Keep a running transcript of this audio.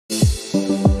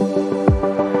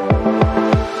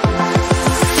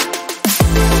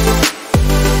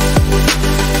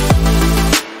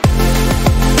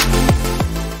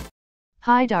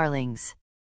Hi darlings.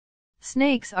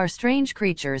 Snakes are strange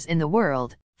creatures in the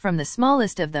world, from the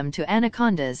smallest of them to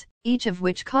anacondas, each of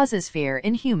which causes fear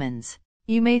in humans.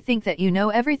 You may think that you know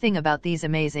everything about these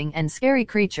amazing and scary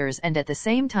creatures and at the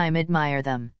same time admire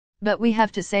them. But we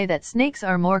have to say that snakes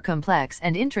are more complex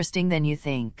and interesting than you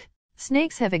think.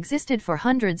 Snakes have existed for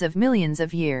hundreds of millions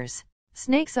of years.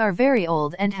 Snakes are very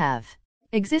old and have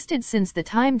existed since the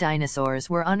time dinosaurs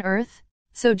were on Earth.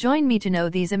 So join me to know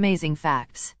these amazing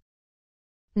facts.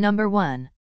 Number 1.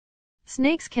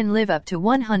 Snakes can live up to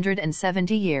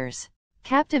 170 years.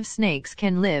 Captive snakes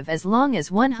can live as long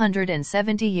as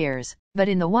 170 years, but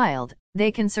in the wild, they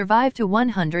can survive to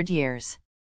 100 years.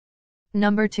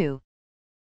 Number 2.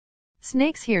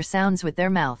 Snakes hear sounds with their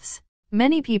mouths.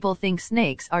 Many people think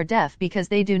snakes are deaf because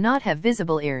they do not have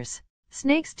visible ears.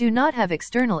 Snakes do not have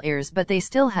external ears, but they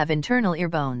still have internal ear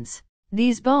bones.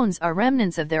 These bones are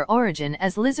remnants of their origin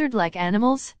as lizard-like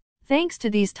animals. Thanks to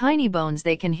these tiny bones,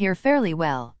 they can hear fairly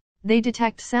well. They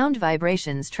detect sound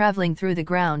vibrations traveling through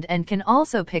the ground and can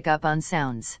also pick up on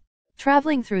sounds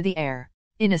traveling through the air.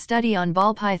 In a study on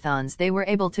ball pythons, they were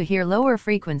able to hear lower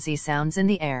frequency sounds in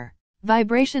the air.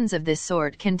 Vibrations of this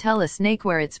sort can tell a snake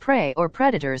where its prey or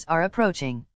predators are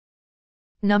approaching.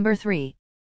 Number 3.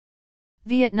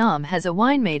 Vietnam has a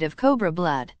wine made of cobra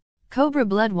blood. Cobra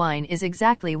blood wine is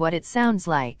exactly what it sounds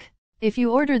like. If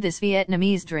you order this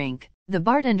Vietnamese drink, the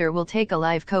bartender will take a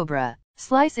live cobra,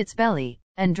 slice its belly,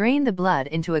 and drain the blood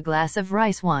into a glass of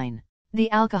rice wine. The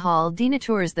alcohol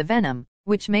denatures the venom,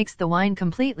 which makes the wine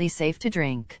completely safe to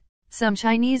drink. Some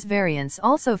Chinese variants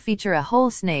also feature a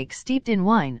whole snake steeped in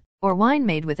wine, or wine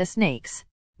made with a snake's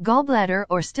gallbladder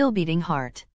or still beating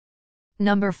heart.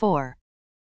 Number 4.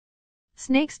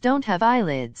 Snakes don't have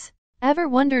eyelids. Ever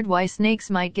wondered why snakes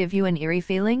might give you an eerie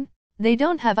feeling? They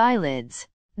don't have eyelids.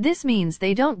 This means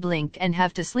they don't blink and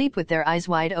have to sleep with their eyes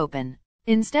wide open.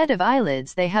 Instead of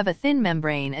eyelids, they have a thin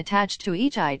membrane attached to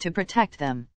each eye to protect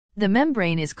them. The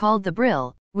membrane is called the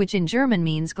Brill, which in German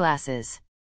means glasses.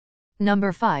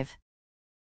 Number 5.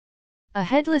 A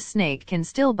headless snake can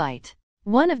still bite.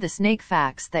 One of the snake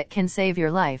facts that can save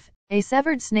your life: a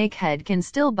severed snake head can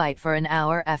still bite for an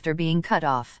hour after being cut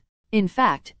off. In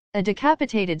fact, a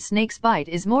decapitated snake's bite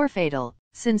is more fatal,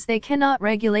 since they cannot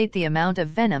regulate the amount of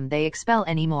venom they expel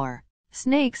anymore.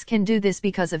 Snakes can do this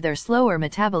because of their slower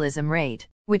metabolism rate,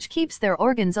 which keeps their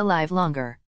organs alive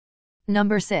longer.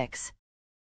 Number 6.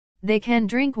 They can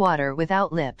drink water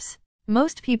without lips.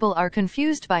 Most people are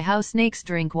confused by how snakes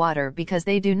drink water because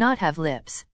they do not have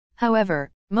lips. However,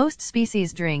 most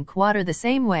species drink water the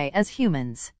same way as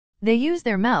humans. They use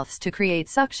their mouths to create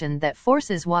suction that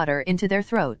forces water into their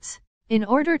throats. In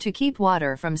order to keep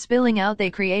water from spilling out, they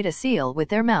create a seal with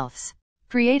their mouths.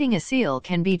 Creating a seal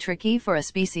can be tricky for a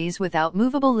species without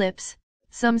movable lips.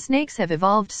 Some snakes have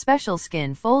evolved special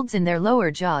skin folds in their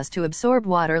lower jaws to absorb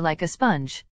water like a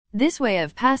sponge. This way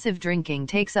of passive drinking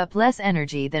takes up less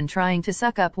energy than trying to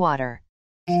suck up water.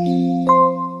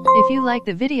 If you like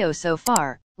the video so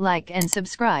far, like and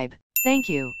subscribe. Thank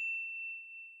you.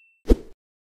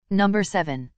 Number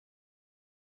 7.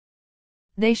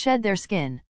 They shed their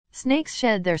skin. Snakes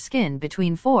shed their skin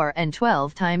between 4 and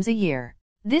 12 times a year.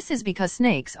 This is because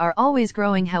snakes are always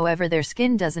growing, however their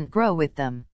skin doesn't grow with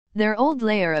them. Their old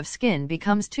layer of skin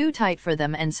becomes too tight for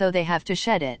them and so they have to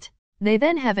shed it. They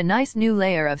then have a nice new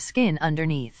layer of skin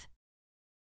underneath.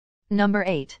 Number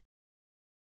 8.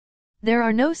 There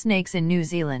are no snakes in New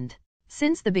Zealand.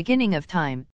 Since the beginning of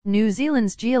time, New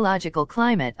Zealand's geological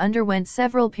climate underwent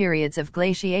several periods of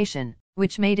glaciation,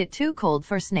 which made it too cold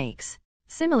for snakes.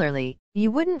 Similarly, you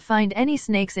wouldn't find any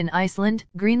snakes in Iceland,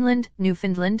 Greenland,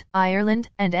 Newfoundland, Ireland,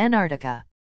 and Antarctica.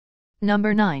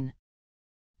 Number 9.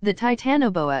 The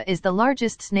Titanoboa is the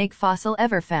largest snake fossil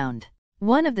ever found.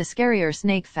 One of the scarier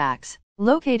snake facts: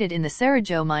 located in the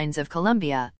Cerrado mines of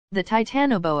Colombia, the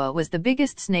Titanoboa was the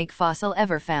biggest snake fossil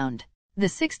ever found. The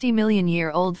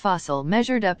 60-million-year-old fossil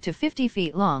measured up to 50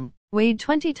 feet long, weighed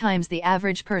 20 times the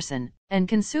average person, and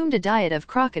consumed a diet of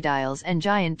crocodiles and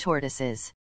giant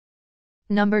tortoises.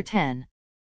 Number 10.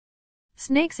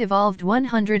 Snakes evolved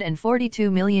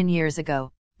 142 million years ago.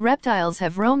 Reptiles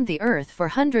have roamed the earth for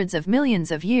hundreds of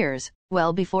millions of years,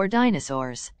 well before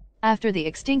dinosaurs. After the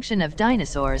extinction of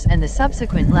dinosaurs and the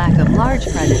subsequent lack of large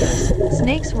predators,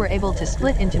 snakes were able to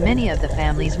split into many of the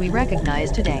families we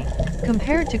recognize today.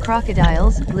 Compared to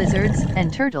crocodiles, lizards,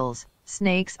 and turtles,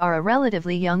 snakes are a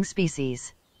relatively young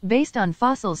species. Based on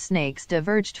fossils, snakes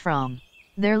diverged from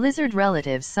their lizard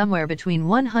relatives somewhere between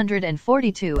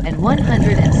 142 and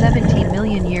 117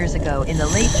 million years ago in the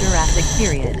late Jurassic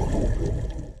period.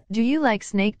 Do you like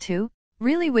snake too?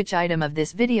 Really, which item of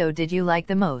this video did you like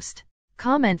the most?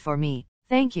 Comment for me.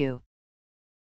 Thank you.